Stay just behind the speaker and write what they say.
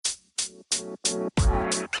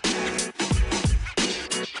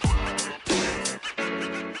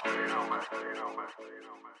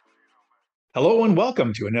Hello and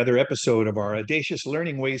welcome to another episode of our Audacious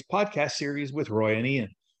Learning Ways podcast series with Roy and Ian.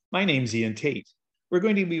 My name's Ian Tate. We're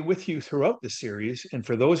going to be with you throughout the series, and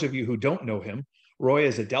for those of you who don't know him, Roy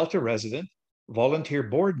is a Delta resident, volunteer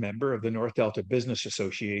board member of the North Delta Business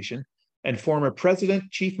Association, and former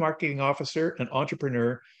president, chief marketing officer, and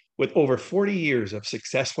entrepreneur with over 40 years of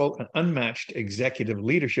successful and unmatched executive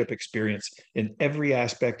leadership experience in every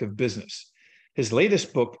aspect of business. His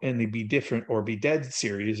latest book in the Be Different or Be Dead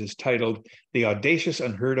series is titled The Audacious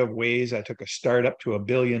Unheard of Ways I Took a Startup to $1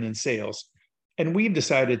 billion in Sales. And we've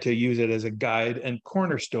decided to use it as a guide and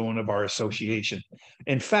cornerstone of our association.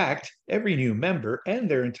 In fact, every new member and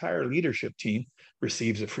their entire leadership team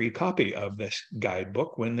receives a free copy of this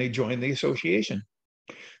guidebook when they join the association.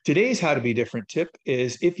 Today's How to Be Different tip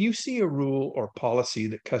is if you see a rule or policy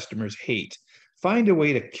that customers hate, find a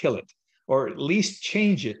way to kill it, or at least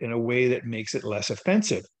change it in a way that makes it less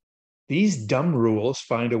offensive. These dumb rules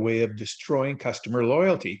find a way of destroying customer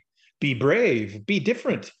loyalty. Be brave, be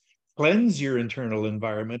different, cleanse your internal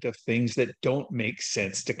environment of things that don't make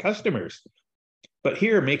sense to customers. But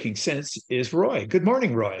here, making sense is Roy. Good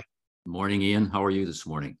morning, Roy. Good morning, Ian. How are you this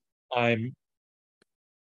morning?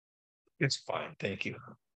 It's fine, thank you.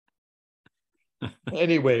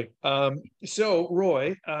 Anyway, so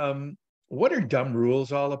Roy, what are dumb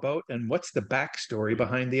rules all about, and what's the backstory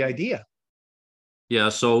behind the idea? Yeah,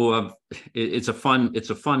 so it's a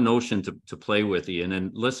fun notion to play with, Ian.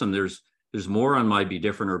 And listen, there's more on my Be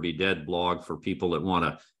Different or Be Dead blog for people that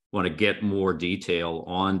want to get more detail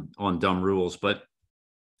on dumb rules. But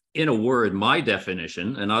in a word, my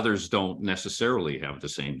definition, and others don't necessarily have the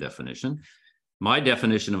same definition. My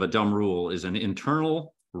definition of a dumb rule is an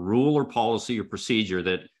internal rule or policy or procedure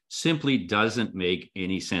that simply doesn't make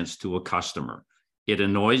any sense to a customer. It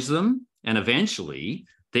annoys them, and eventually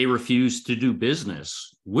they refuse to do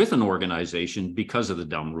business with an organization because of the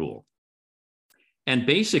dumb rule. And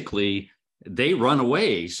basically, they run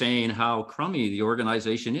away saying how crummy the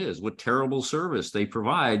organization is, what terrible service they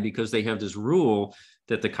provide because they have this rule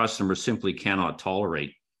that the customer simply cannot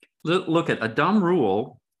tolerate. Look at a dumb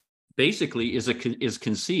rule basically is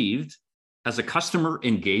conceived as a customer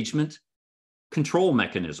engagement control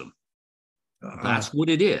mechanism. That's what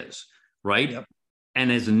it is, right? Yep. And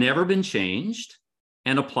has never been changed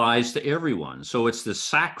and applies to everyone. So it's the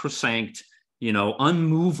sacrosanct,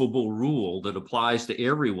 unmovable rule that applies to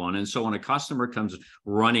everyone. And so when a customer comes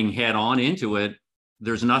running head on into it,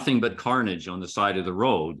 there's nothing but carnage on the side of the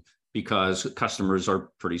road because customers are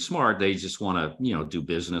pretty smart. They just want to, do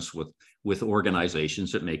business with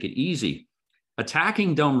organizations that make it easy.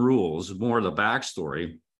 Attacking dumb rules, more of the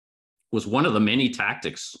backstory, was one of the many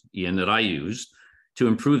tactics, Ian, that I used to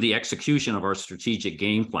improve the execution of our strategic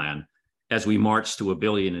game plan as we marched to $1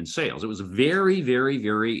 billion in sales. It was a very, very,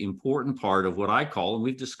 very important part of what I call, and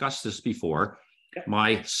we've discussed this before,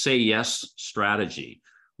 my say yes strategy,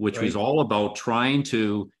 which was all about trying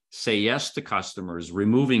to say yes to customers,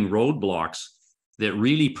 removing roadblocks that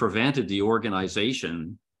really prevented the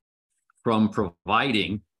organization from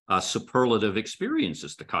providing superlative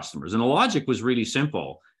experiences to customers. And the logic was really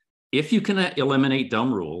simple. If you can eliminate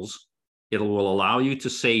dumb rules, it will allow you to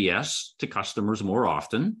say yes to customers more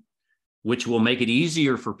often, which will make it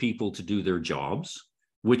easier for people to do their jobs,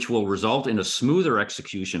 which will result in a smoother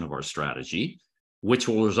execution of our strategy, which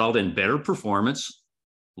will result in better performance,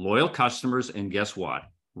 loyal customers, and guess what?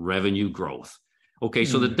 Revenue growth. Okay,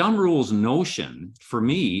 so the dumb rules notion for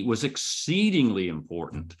me was exceedingly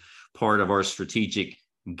important part of our strategic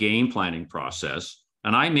game planning process.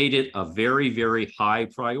 And I made it a very, very high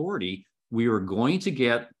priority. We were going to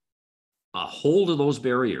get a hold of those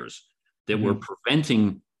barriers that were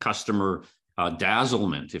preventing customer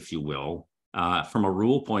dazzlement, if you will, from a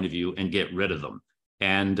rule point of view, and get rid of them.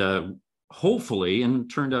 And hopefully, and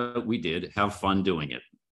turned out we did, have fun doing it.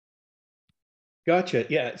 Gotcha.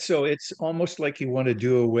 Yeah. So it's almost like you want to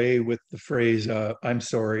do away with the phrase, I'm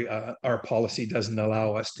sorry, our policy doesn't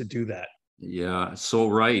allow us to do that. Yeah, so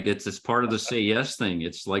right. It's part of the say yes thing.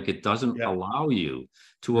 It's like it doesn't allow you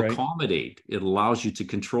to accommodate. It allows you to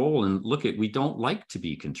control. And look, we don't like to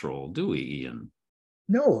be controlled, do we, Ian?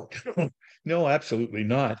 No, no, absolutely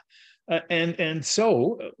not.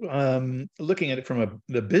 So looking at it from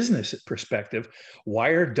the business perspective, why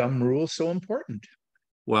are dumb rules so important?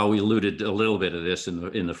 Well, we alluded a little bit of this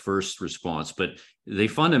in the first response, but they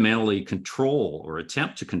fundamentally control or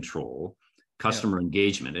attempt to control customer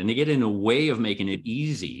engagement, and they get in a way of making it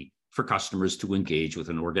easy for customers to engage with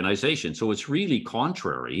an organization. So it's really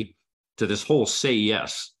contrary to this whole say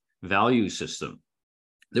yes value system.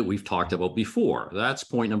 that we've talked about before. That's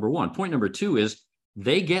point number one. Point number two is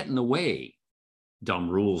they get in the way, dumb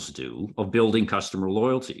rules do, of building customer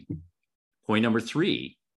loyalty. Point number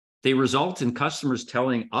three, they result in customers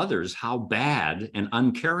telling others how bad and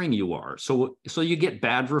uncaring you are. So you get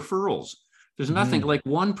bad referrals. There's nothing like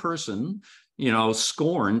one person,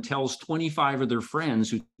 scorn tells 25 of their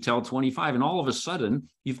friends who tell 25, and all of a sudden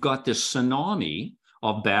you've got this tsunami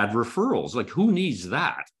of bad referrals. Like, who needs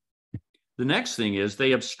that? The next thing is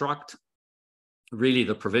they obstruct really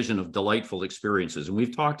the provision of delightful experiences. And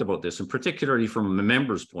we've talked about this, and particularly from a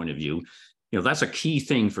member's point of view, that's a key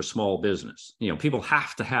thing for small business. People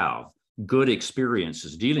have to have good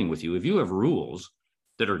experiences dealing with you. If you have rules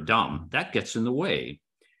that are dumb, that gets in the way.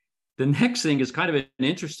 The next thing is kind of an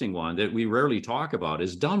interesting one that we rarely talk about,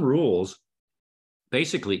 is dumb rules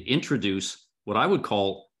basically introduce what I would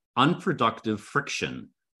call unproductive friction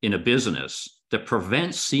in a business that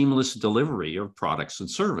prevents seamless delivery of products and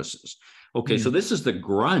services. Okay, so this is the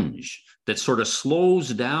grunge that sort of slows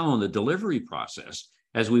down the delivery process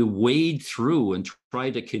as we wade through and try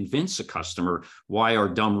to convince a customer why our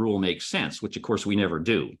dumb rule makes sense, which of course we never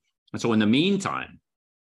do. And so in the meantime,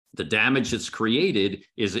 the damage that's created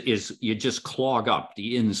is you just clog up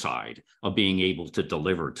the inside of being able to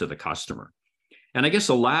deliver to the customer. And I guess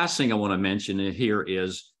the last thing I want to mention here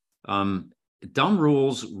is dumb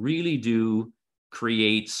rules really do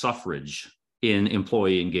create suffrage in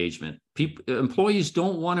employee engagement. Employees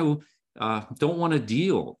don't want to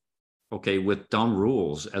deal, with dumb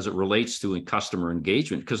rules as it relates to customer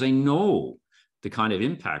engagement, because they know the kind of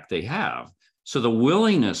impact they have. So the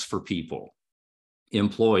willingness for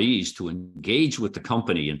employees to engage with the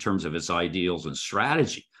company in terms of its ideals and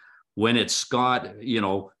strategy, when it's got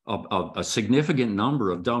a significant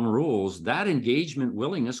number of dumb rules, that engagement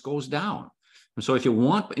willingness goes down. And so if you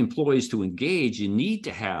want employees to engage, you need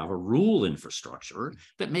to have a rule infrastructure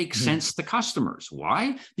that makes sense to customers.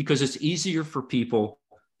 Why? Because it's easier for people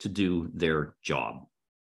to do their job.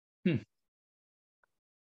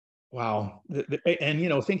 Wow.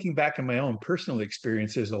 And, thinking back on my own personal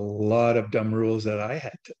experience, there's a lot of dumb rules that I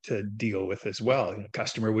had to deal with as well. A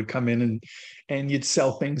customer would come in and you'd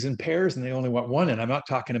sell things in pairs and they only want one. And I'm not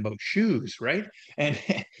talking about shoes, right? And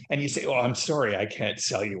you say, oh, I'm sorry, I can't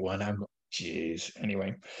sell you one. Geez.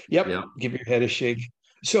 Anyway, yep. Yeah. Give your head a shake.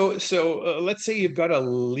 So let's say you've got a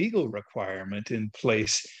legal requirement in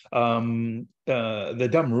place. The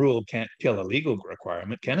dumb rule can't kill a legal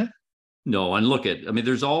requirement, can it? No, and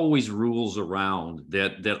there's always rules around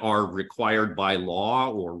that are required by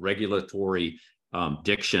law or regulatory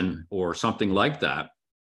diction or something like that,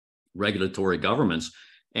 regulatory governments.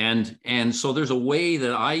 And so there's a way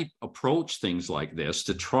that I approach things like this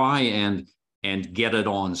to try and get it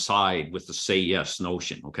on side with the say yes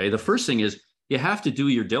notion. Okay. The first thing is you have to do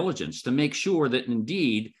your diligence to make sure that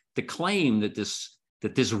indeed the claim that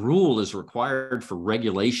this rule is required for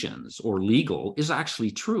regulations or legal is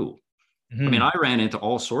actually true. I mean, I ran into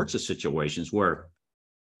all sorts of situations where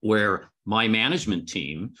my management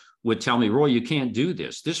team would tell me, Roy, you can't do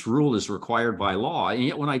this. This rule is required by law. And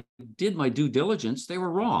yet when I did my due diligence, they were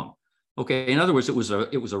wrong. Okay. In other words, it was a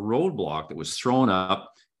roadblock that was thrown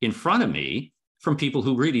up in front of me from people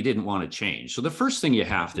who really didn't want to change. So the first thing you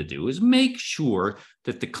have to do is make sure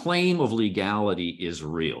that the claim of legality is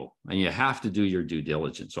real. And you have to do your due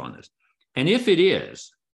diligence on this. And if it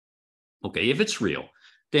is, if it's real,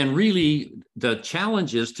 then really the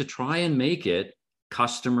challenge is to try and make it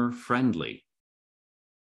customer friendly.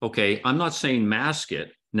 Okay, I'm not saying mask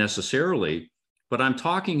it necessarily, but I'm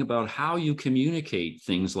talking about how you communicate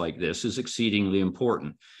things like this is exceedingly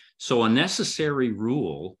important. So a necessary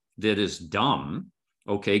rule that is dumb,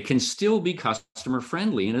 can still be customer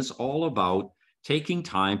friendly. And it's all about taking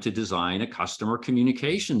time to design a customer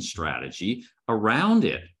communication strategy around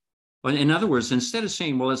it. In other words, instead of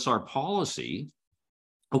saying, well, it's our policy,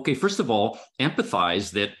 first of all,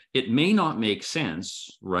 empathize that it may not make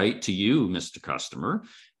sense, right, to you, Mr. Customer,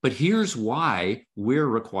 but here's why we're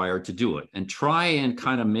required to do it, and try and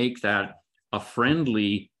kind of make that a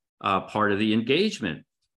friendly part of the engagement.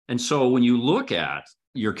 And so when you look at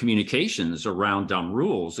your communications around dumb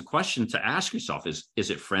rules, the question to ask yourself is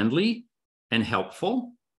it friendly and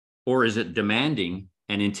helpful, or is it demanding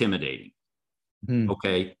and intimidating?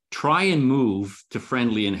 Try and move to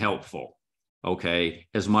friendly and helpful,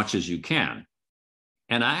 as much as you can.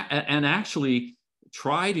 And actually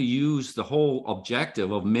try to use the whole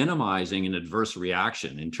objective of minimizing an adverse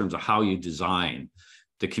reaction in terms of how you design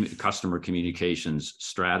the customer communications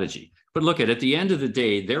strategy. But look, at the end of the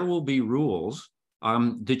day, there will be rules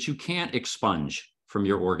that you can't expunge from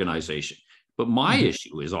your organization. But my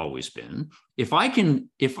issue has always been, if I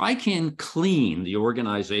can clean the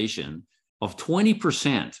organization of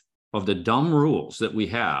 20% of the dumb rules that we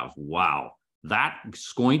have, wow,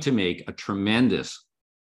 that's going to make a tremendous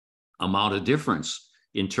amount of difference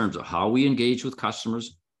in terms of how we engage with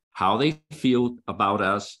customers, how they feel about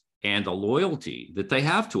us, and the loyalty that they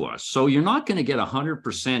have to us. So you're not going to get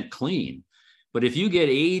 100% clean, but if you get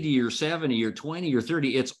 80 or 70 or 20 or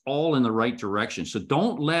 30, it's all in the right direction. So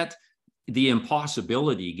don't let the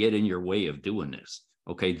impossibility get in your way of doing this.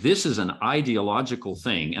 Okay, this is an ideological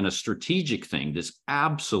thing and a strategic thing that's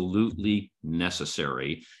absolutely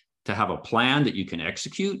necessary to have a plan that you can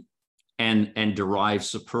execute and derive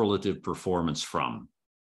superlative performance from.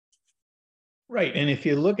 Right. And if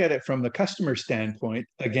you look at it from the customer standpoint,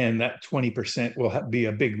 again, that 20% will be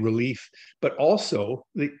a big relief, but also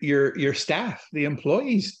your staff, the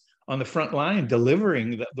employees on the front line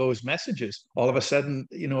delivering those messages, all of a sudden,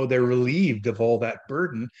 they're relieved of all that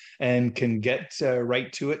burden and can get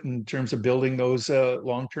right to it in terms of building those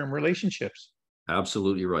long-term relationships.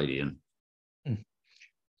 Absolutely right, Ian.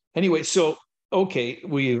 Anyway, so, okay,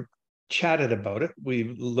 we've chatted about it.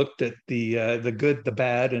 We've looked at the good, the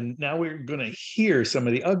bad, and now we're going to hear some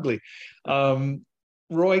of the ugly.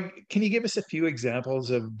 Roy, can you give us a few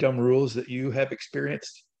examples of dumb rules that you have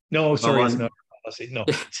experienced? No, sorry, it's not a policy. No.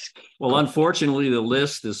 Well, unfortunately, the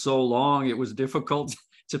list is so long, it was difficult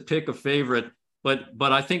to pick a favorite. But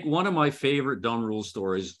I think one of my favorite dumb rule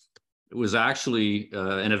stories was actually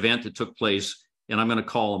an event that took place, and I'm going to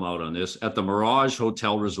call them out on this, at the Mirage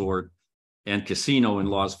Hotel Resort and Casino in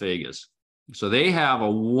Las Vegas. So they have a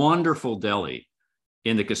wonderful deli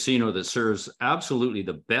in the casino that serves absolutely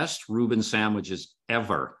the best Reuben sandwiches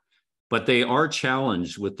ever, but they are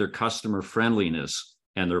challenged with their customer friendliness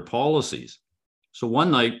and their policies. So one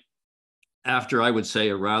night, after I would say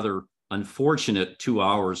a rather unfortunate 2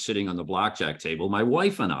 hours sitting on the blackjack table, my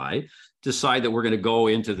wife and I decide that we're going to go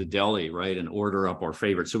into the deli, right, and order up our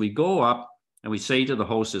favorite. So we go up and we say to the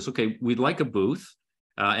hostess, okay, we'd like a booth.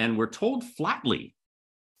 And we're told flatly,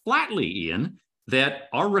 Ian, that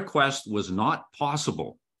our request was not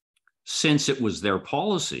possible since it was their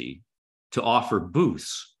policy to offer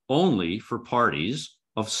booths only for parties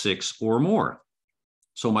of 6 or more.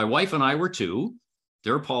 So my wife and I were 2.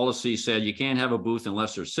 Their policy said you can't have a booth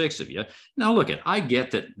unless there's 6 of you. Now, look, I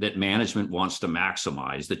get that management wants to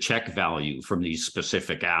maximize the check value from these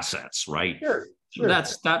specific assets, right? Sure.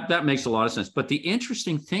 That makes a lot of sense. But the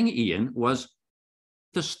interesting thing, Ian, was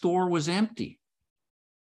the store was empty.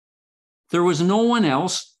 There was no one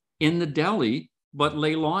else in the deli but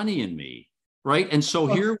Leilani and me, right? And so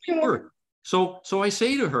here we were. So I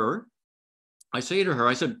say to her, I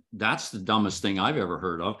said, that's the dumbest thing I've ever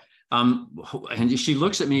heard of. And she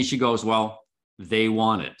looks at me and she goes, well, they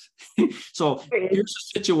want it. So here's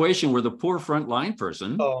a situation where the poor frontline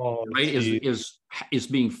person, right, is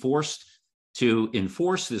being forced to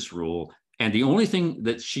enforce this rule. And the only thing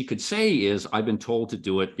that she could say is, I've been told to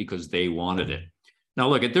do it because they wanted it. Now,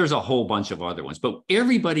 look, there's a whole bunch of other ones, but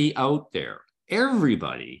everybody out there,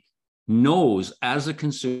 everybody knows as a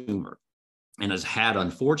consumer and has had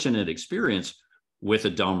unfortunate experience with a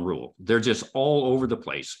dumb rule. They're just all over the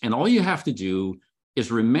place. And all you have to do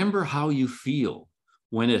is remember how you feel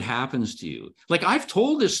when it happens to you. Like, I've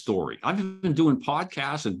told this story. I've been doing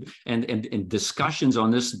podcasts and discussions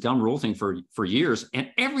on this dumb rule thing for years.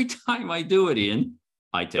 And every time I do it, Ian,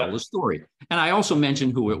 I tell the story. And I also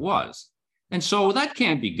mention who it was. And so that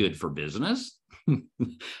can't be good for business.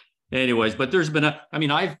 Anyways, but there's been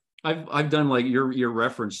I've done, like your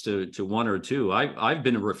reference to 1 or 2. I've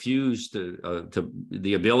been refused to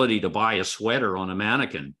the ability to buy a sweater on a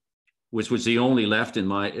mannequin, which was the only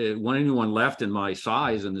anyone left in my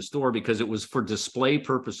size in the store, because it was for display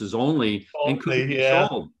purposes only and couldn't be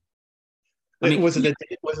sold. Was it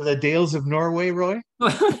the Dales of Norway, Roy?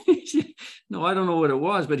 No, I don't know what it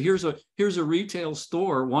was, but here's a retail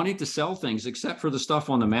store wanting to sell things except for the stuff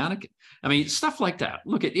on the mannequin. I mean, stuff like that.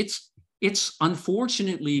 Look, it's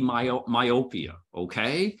unfortunately myopia.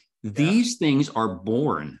 Okay, these things are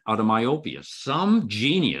born out of myopia. Some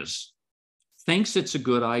genius thinks it's a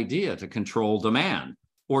good idea to control demand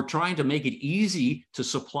or trying to make it easy to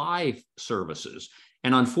supply services.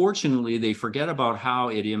 And unfortunately, they forget about how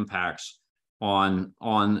it impacts on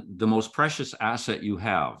the most precious asset you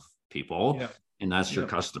have, people, and that's your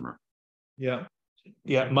customer. Yeah.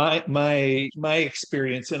 My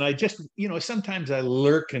experience, and I just, sometimes I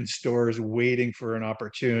lurk in stores waiting for an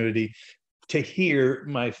opportunity to hear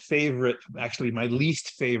my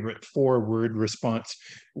least favorite 4-word response: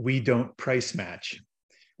 we don't price match.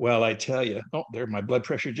 Well, I tell you, my blood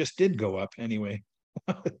pressure just did go up anyway.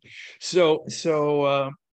 So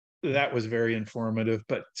that was very informative.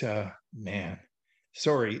 But man,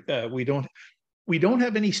 sorry, we don't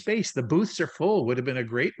have any space. The booths are full. Would have been a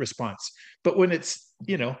great response. But when it's,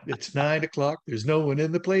 it's 9 o'clock, there's no one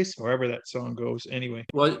in the place, however that song goes. Anyway.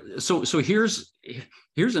 Well, so here's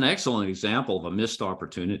an excellent example of a missed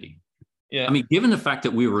opportunity. Yeah. I mean, given the fact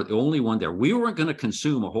that we were the only one there, we weren't going to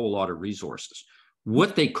consume a whole lot of resources.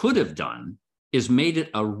 What they could have done is made it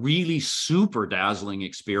a really super dazzling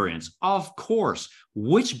experience. Of course,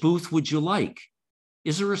 which booth would you like?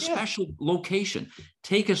 Is there a special location?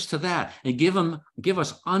 Take us to that and give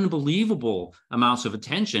us unbelievable amounts of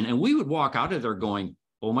attention. And we would walk out of there going,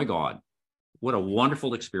 oh my God, what a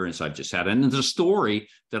wonderful experience I've just had. And the story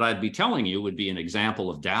that I'd be telling you would be an example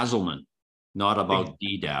of dazzlement, not about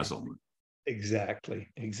de-dazzlement. Exactly.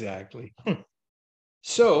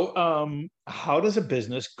 So, how does a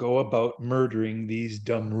business go about murdering these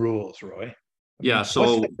dumb rules, Roy? So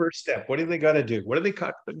what's the first step? What do they got to do? What do they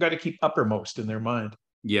got to keep uppermost in their mind?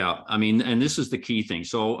 Yeah, I mean, and this is the key thing.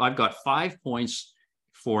 So I've got 5 points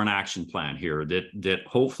for an action plan here that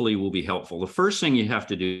hopefully will be helpful. The first thing you have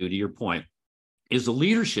to do, to your point, is the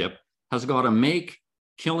leadership has got to make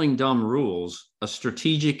killing dumb rules a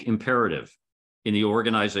strategic imperative in the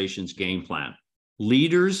organization's game plan.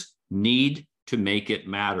 Leaders need to make it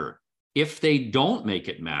matter. If they don't make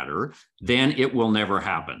it matter, then it will never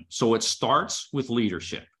happen. So it starts with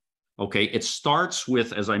leadership. Okay, it starts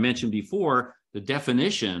with, as I mentioned before, the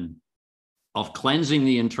definition of cleansing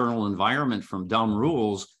the internal environment from dumb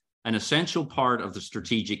rules, an essential part of the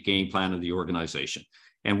strategic game plan of the organization.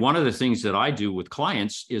 And one of the things that I do with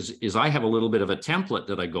clients is I have a little bit of a template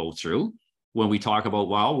that I go through when we talk about,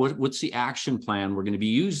 well, what's the action plan we're going to be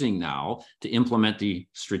using now to implement the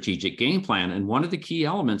strategic game plan? And one of the key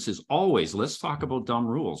elements is always, let's talk about dumb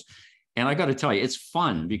rules. And I got to tell you, it's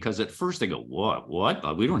fun because at first they go, what?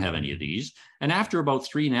 We don't have any of these. And after about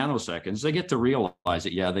 3 nanoseconds, they get to realize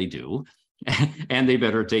that, yeah, they do. And they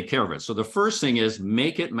better take care of it. So the first thing is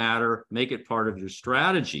make it matter, make it part of your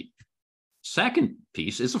strategy. Second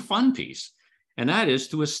piece is a fun piece, and that is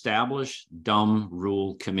to establish dumb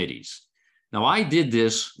rule committees. Now, I did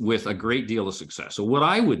this with a great deal of success. So what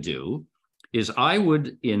I would do is I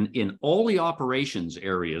would, in all the operations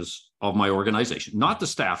areas of my organization, not the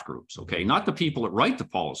staff groups, okay, not the people that write the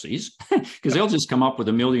policies, because they'll just come up with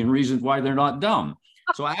a million reasons why they're not dumb.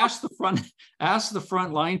 So ask the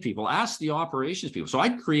frontline people, ask the operations people. So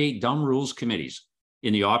I'd create dumb rules committees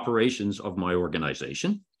in the operations of my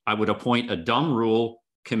organization. I would appoint a dumb rule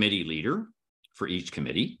committee leader for each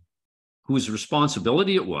committee, whose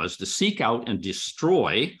responsibility it was to seek out and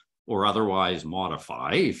destroy or otherwise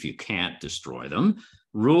modify, if you can't destroy them,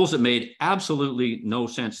 rules that made absolutely no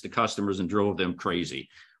sense to customers and drove them crazy.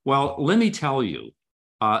 Well, let me tell you,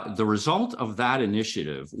 the result of that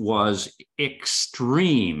initiative was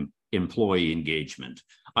extreme employee engagement.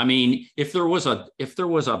 I mean, if there was an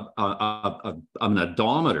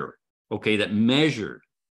odometer, okay, that measured,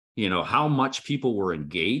 how much people were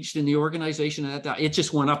engaged in the organization at that time, it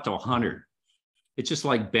just went up to 100. It's just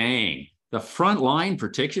like bang. The front line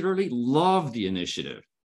particularly loved the initiative.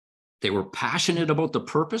 They were passionate about the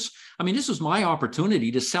purpose. I mean, this was my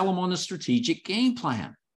opportunity to sell them on the strategic game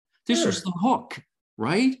plan. This was the hook,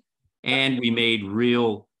 right? And we made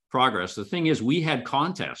real progress. The thing is, we had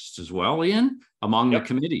contests as well, Ian, among the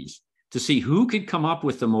committees to see who could come up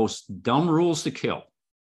with the most dumb rules to kill.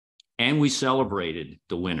 And we celebrated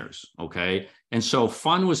the winners, okay? And so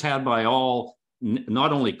fun was had by all,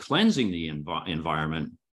 not only cleansing the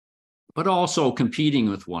environment, but also competing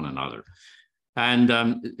with one another. And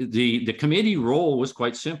the committee role was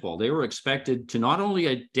quite simple. They were expected to not only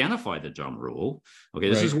identify the dumb rule, okay,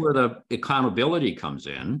 this is where the accountability comes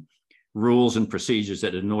in, rules and procedures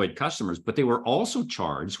that annoyed customers, but they were also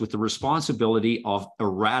charged with the responsibility of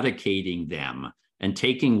eradicating them and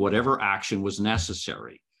taking whatever action was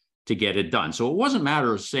necessary to get it done. So it wasn't a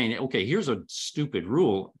matter of saying, okay, here's a stupid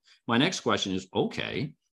rule. My next question is,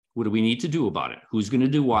 okay, what do we need to do about it? Who's going to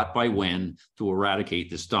do what by when to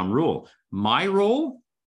eradicate this dumb rule? My role,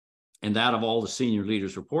 and that of all the senior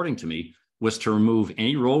leaders reporting to me, was to remove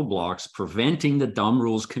any roadblocks preventing the dumb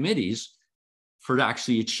rules committees for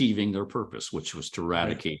actually achieving their purpose, which was to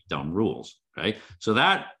eradicate dumb rules. Okay, so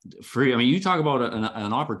you talk about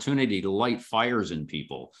an opportunity to light fires in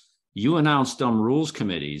people. You announce dumb rules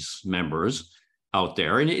committees members out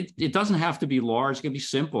there, and it doesn't have to be large. It can be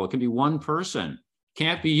simple. It can be one person.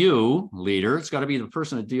 Can't be you, leader. It's got to be the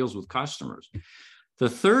person that deals with customers. The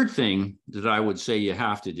third thing that I would say you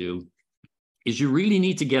have to do is you really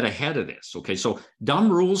need to get ahead of this. Okay, so dumb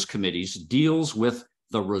rules committees deals with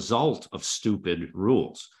the result of stupid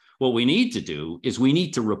rules. What we need to do is we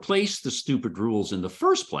need to replace the stupid rules in the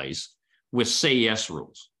first place with say yes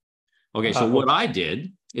rules. Okay, so what I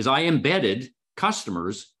did is I embedded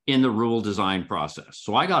customers in the rule design process.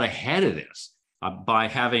 So I got ahead of this by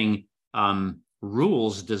having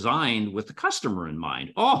rules designed with the customer in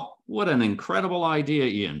mind. Oh, what an incredible idea,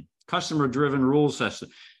 Ian. Customer-driven rule system.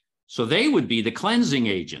 So they would be the cleansing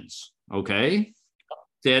agents, okay,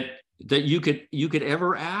 that you could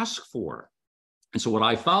ever ask for. And so what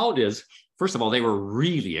I found is, first of all, they were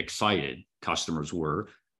really excited, customers were,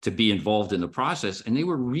 to be involved in the process. And they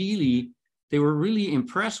were really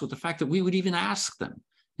impressed with the fact that we would even ask them.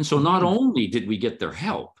 And so not only did we get their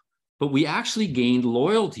help, but we actually gained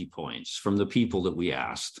loyalty points from the people that we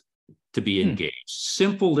asked to be engaged.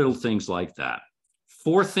 Simple little things like that.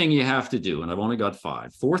 Fourth thing you have to do, and I've only got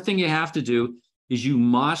 5. Fourth thing you have to do is you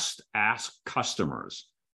must ask customers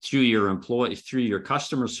through your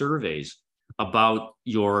customer surveys about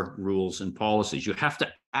your rules and policies. You have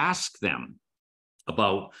to ask them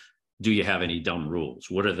about, do you have any dumb rules?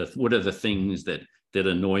 What are the things that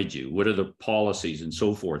annoyed you? What are the policies and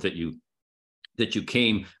so forth that you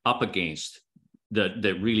came up against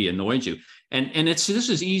that really annoyed you? And this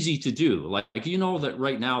is easy to do. Like, you know that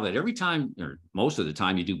right now that every time, or most of the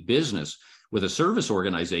time, you do business with a service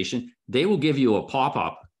organization, they will give you a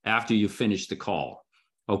pop-up after you finish the call,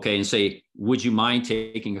 okay, and say, would you mind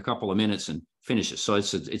taking a couple of minutes and finish it? So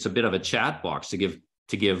it's a bit of a chat box to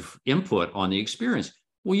give input on the experience.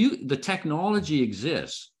 Well, the technology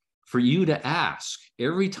exists for you to ask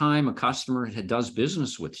every time a customer does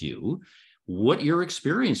business with you what your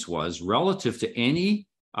experience was relative to any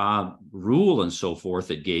rule and so forth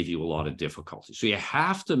that gave you a lot of difficulty. So you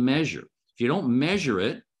have to measure. If you don't measure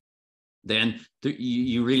it, then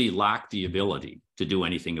you really lack the ability to do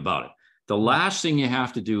anything about it. The last thing you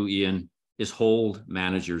have to do, Ian, is hold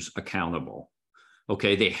managers accountable.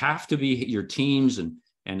 Okay, they have to be, your teams and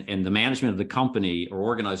the management of the company or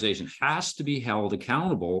organization has to be held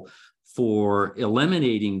accountable for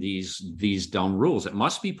eliminating these dumb rules. It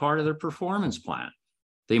must be part of their performance plan.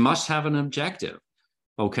 They must have an objective.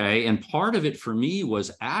 Okay, and part of it for me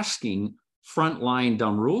was asking frontline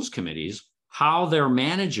dumb rules committees how their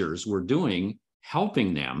managers were doing,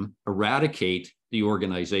 helping them eradicate the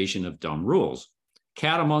organization of dumb rules.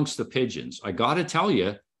 Cat amongst the pigeons. I got to tell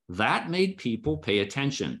you, that made people pay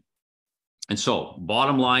attention. And so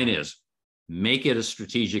bottom line is, make it a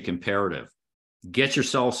strategic imperative. Get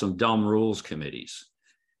yourself some dumb rules committees.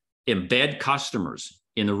 Embed customers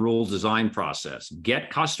in the rule design process. Get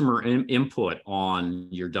customer input on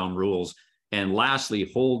your dumb rules. And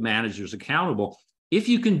lastly, hold managers accountable. If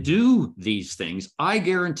you can do these things, I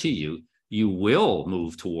guarantee you will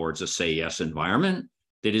move towards a say yes environment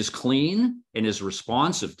that is clean and is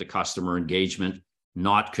responsive to customer engagement,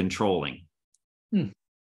 not controlling.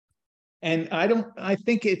 And I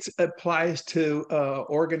think it applies to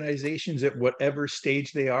organizations at whatever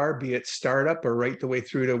stage they are, be it startup or right the way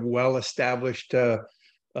through to well-established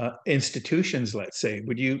institutions, let's say.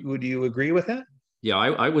 Would you agree with that? Yeah,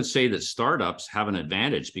 I would say that startups have an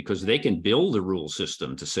advantage because they can build a rule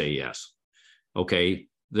system to say yes. Okay,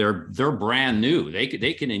 they're brand new.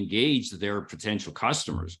 They can engage their potential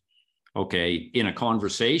customers, okay, in a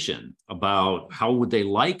conversation about how would they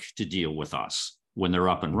like to deal with us when they're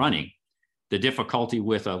up and running. The difficulty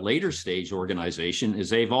with a later stage organization is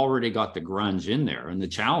they've already got the grunge in there, and the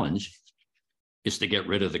challenge is to get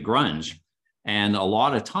rid of the grunge. And a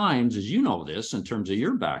lot of times, as you know this in terms of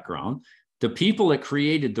your background, the people that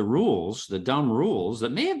created the rules, the dumb rules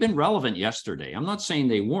that may have been relevant yesterday, I'm not saying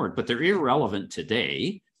they weren't, but they're irrelevant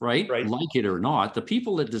today, right? Like it or not, the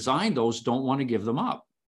people that designed those don't want to give them up.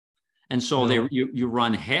 And so you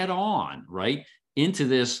run head on, right, into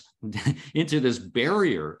this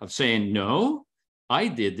barrier of saying, no, I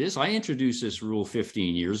did this. I introduced this rule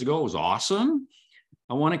 15 years ago. It was awesome.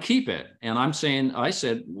 I want to keep it. And I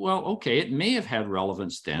said, well, okay, it may have had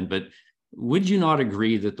relevance then, but would you not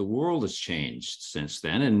agree that the world has changed since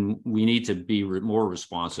then? And we need to be more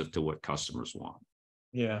responsive to what customers want.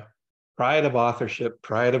 Yeah. Pride of authorship,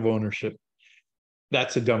 pride of ownership.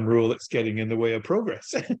 That's a dumb rule that's getting in the way of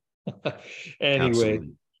progress. Anyway.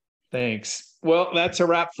 Absolutely. Thanks. Well, that's a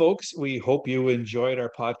wrap, folks. We hope you enjoyed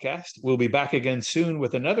our podcast. We'll be back again soon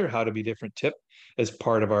with another How to Be Different tip as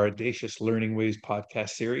part of our Audacious Learning Ways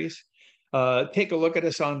podcast series. Take a look at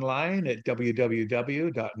us online at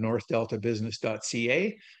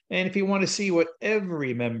www.northdeltabusiness.ca. And if you want to see what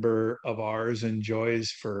every member of ours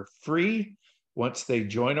enjoys for free once they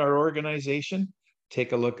join our organization,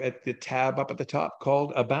 take a look at the tab up at the top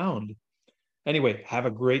called Abound. Anyway, have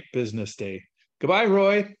a great business day. Goodbye,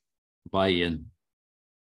 Roy. Bye, Ian.